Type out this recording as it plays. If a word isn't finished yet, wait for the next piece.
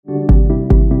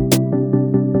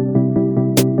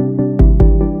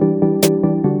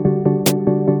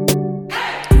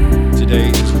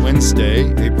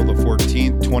Thursday, April the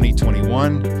 14th,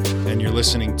 2021, and you're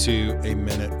listening to A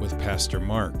Minute with Pastor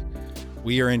Mark.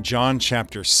 We are in John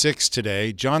chapter 6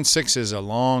 today. John 6 is a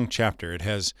long chapter. It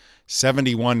has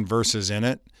 71 verses in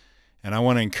it, and I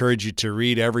want to encourage you to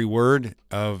read every word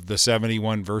of the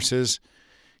 71 verses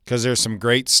because there's some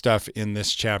great stuff in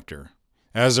this chapter,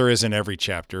 as there is in every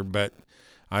chapter, but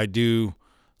I do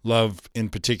love, in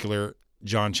particular,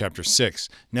 John chapter 6.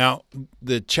 Now,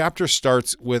 the chapter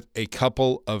starts with a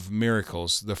couple of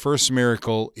miracles. The first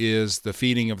miracle is the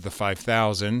feeding of the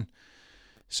 5,000.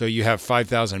 So you have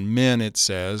 5,000 men, it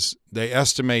says. They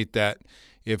estimate that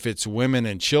if it's women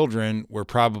and children, we're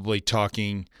probably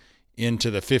talking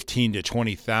into the 15 to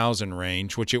 20,000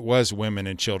 range, which it was women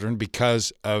and children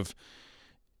because of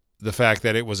the fact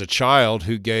that it was a child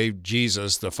who gave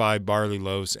Jesus the 5 barley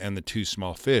loaves and the 2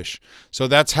 small fish. So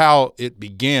that's how it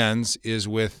begins, is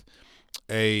with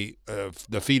the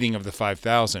feeding of the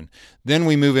 5,000. Then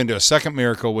we move into a second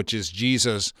miracle, which is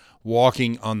Jesus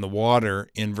walking on the water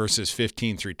in verses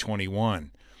 15 through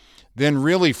 21. Then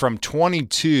really from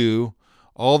 22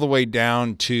 all the way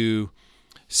down to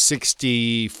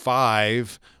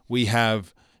 65, we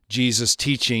have Jesus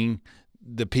teaching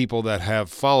the people that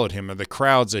have followed him, or the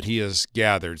crowds that he has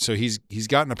gathered. So he's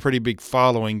gotten a pretty big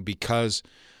following because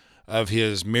of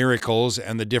his miracles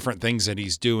and the different things that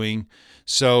he's doing.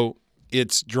 So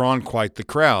it's drawn quite the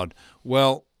crowd.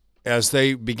 Well, as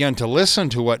they begin to listen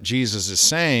to what Jesus is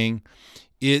saying,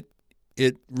 it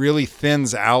really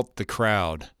thins out the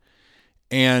crowd.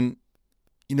 And,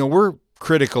 we're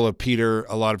critical of Peter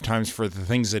a lot of times for the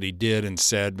things that he did and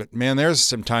said, but man, there's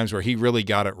some times where he really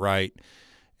got it right.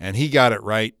 And he got it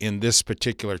right in this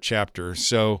particular chapter.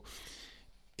 So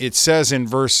it says in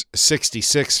verse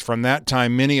 66, from that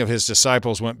time many of his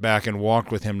disciples went back and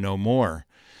walked with him no more.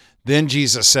 Then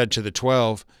Jesus said to the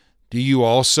 12, do you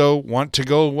also want to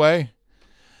go away?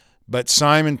 But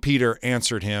Simon Peter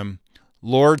answered him,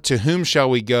 Lord, to whom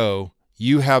shall we go?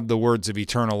 You have the words of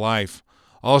eternal life.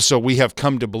 Also, we have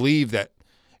come to believe that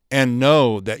and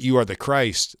know that you are the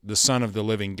Christ, the Son of the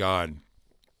living God.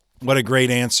 What a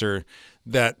great answer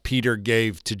that Peter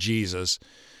gave to Jesus.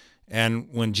 And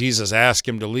when Jesus asked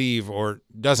him to leave, or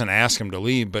doesn't ask him to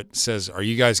leave, but says, are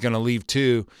you guys going to leave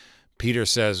too? Peter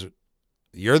says,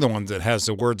 you're the one that has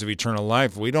the words of eternal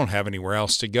life. We don't have anywhere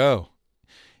else to go.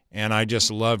 And I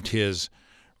just loved his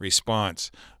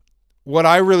response. What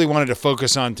I really wanted to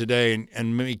focus on today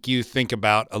and make you think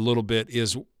about a little bit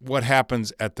is what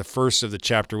happens at the first of the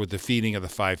chapter with the feeding of the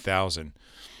 5,000.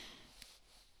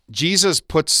 Jesus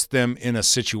puts them in a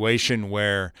situation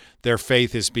where their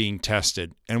faith is being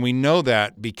tested. And we know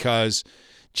that because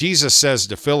Jesus says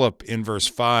to Philip in verse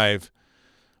 5,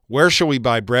 where shall we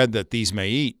buy bread that these may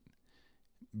eat?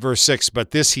 Verse 6,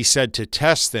 but this he said to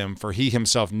test them, for he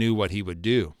himself knew what he would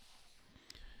do.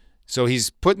 So he's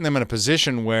putting them in a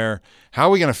position where, how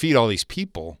are we going to feed all these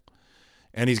people?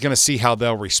 And he's going to see how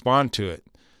they'll respond to it.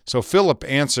 So Philip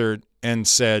answered and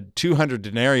said, 200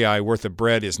 denarii worth of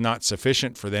bread is not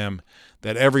sufficient for them,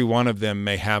 that every one of them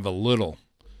may have a little.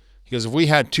 Because if we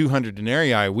had 200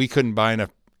 denarii, we couldn't buy enough.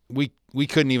 We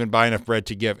couldn't even buy enough bread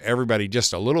to give everybody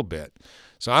just a little bit.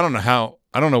 So I don't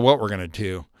know what we're going to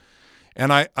do.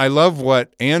 And I love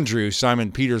what Andrew,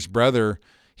 Simon Peter's brother,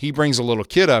 he brings a little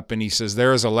kid up and he says,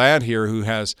 there is a lad here who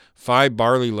has 5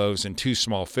 barley loaves and 2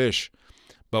 small fish,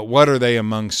 but what are they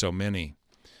among so many?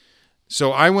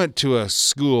 So I went to a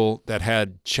school that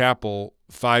had chapel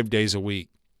 5 days a week.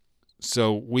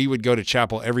 So we would go to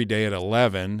chapel every day at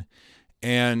 11,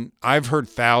 and I've heard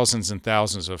thousands and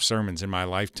thousands of sermons in my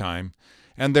lifetime.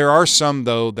 And there are some,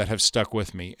 though, that have stuck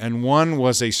with me. And one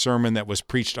was a sermon that was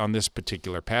preached on this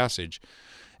particular passage,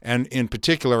 and in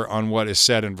particular on what is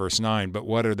said in verse 9, but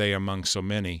what are they among so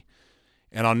many?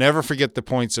 And I'll never forget the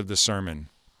points of the sermon.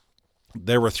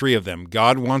 There were 3 of them.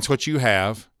 God wants what you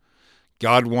have.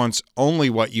 God wants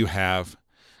only what you have.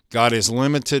 God is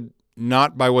limited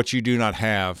not by what you do not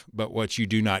have, but what you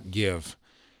do not give.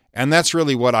 And that's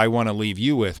really what I want to leave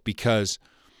you with, because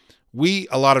we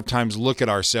a lot of times look at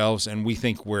ourselves and we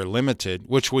think we're limited,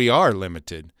 which we are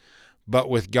limited. But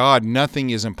with God,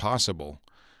 nothing is impossible.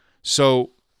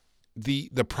 So the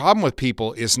problem with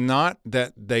people is not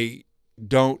that they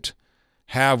don't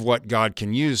have what God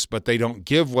can use, but they don't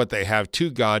give what they have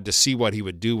to God to see what he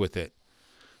would do with it.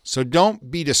 So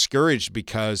don't be discouraged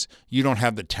because you don't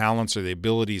have the talents or the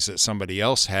abilities that somebody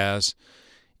else has.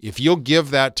 If you'll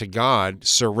give that to God,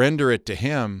 surrender it to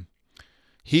him,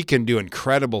 he can do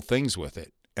incredible things with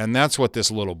it. And that's what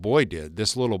this little boy did.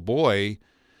 This little boy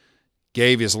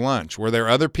gave his lunch. Were there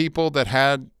other people that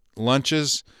had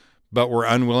lunches but were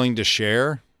unwilling to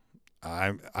share?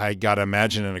 I got to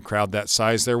imagine in a crowd that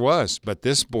size there was. But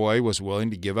this boy was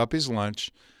willing to give up his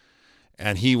lunch,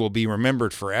 and he will be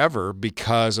remembered forever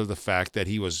because of the fact that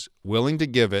he was willing to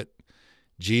give it.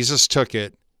 Jesus took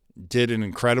it, did an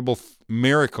incredible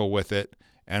miracle with it,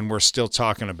 and we're still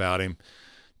talking about him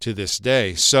to this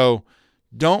day. So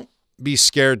don't be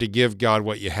scared to give God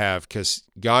what you have, because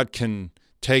God can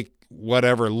take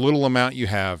whatever little amount you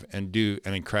have and do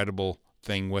an incredible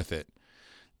thing with it.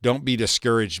 Don't be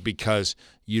discouraged because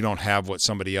you don't have what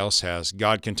somebody else has.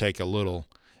 God can take a little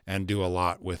and do a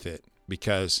lot with it,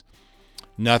 because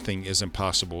nothing is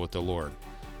impossible with the Lord.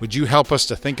 Would you help us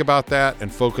to think about that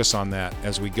and focus on that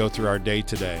as we go through our day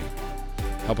today?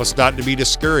 Help us not to be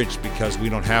discouraged because we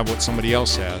don't have what somebody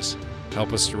else has.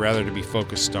 Help us to rather to be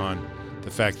focused on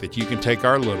the fact that you can take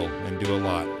our little and do a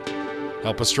lot.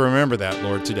 Help us to remember that,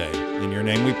 Lord, today. In your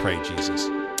name we pray, Jesus.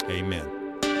 Amen.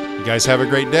 You guys have a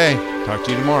great day. Talk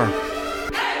to you tomorrow.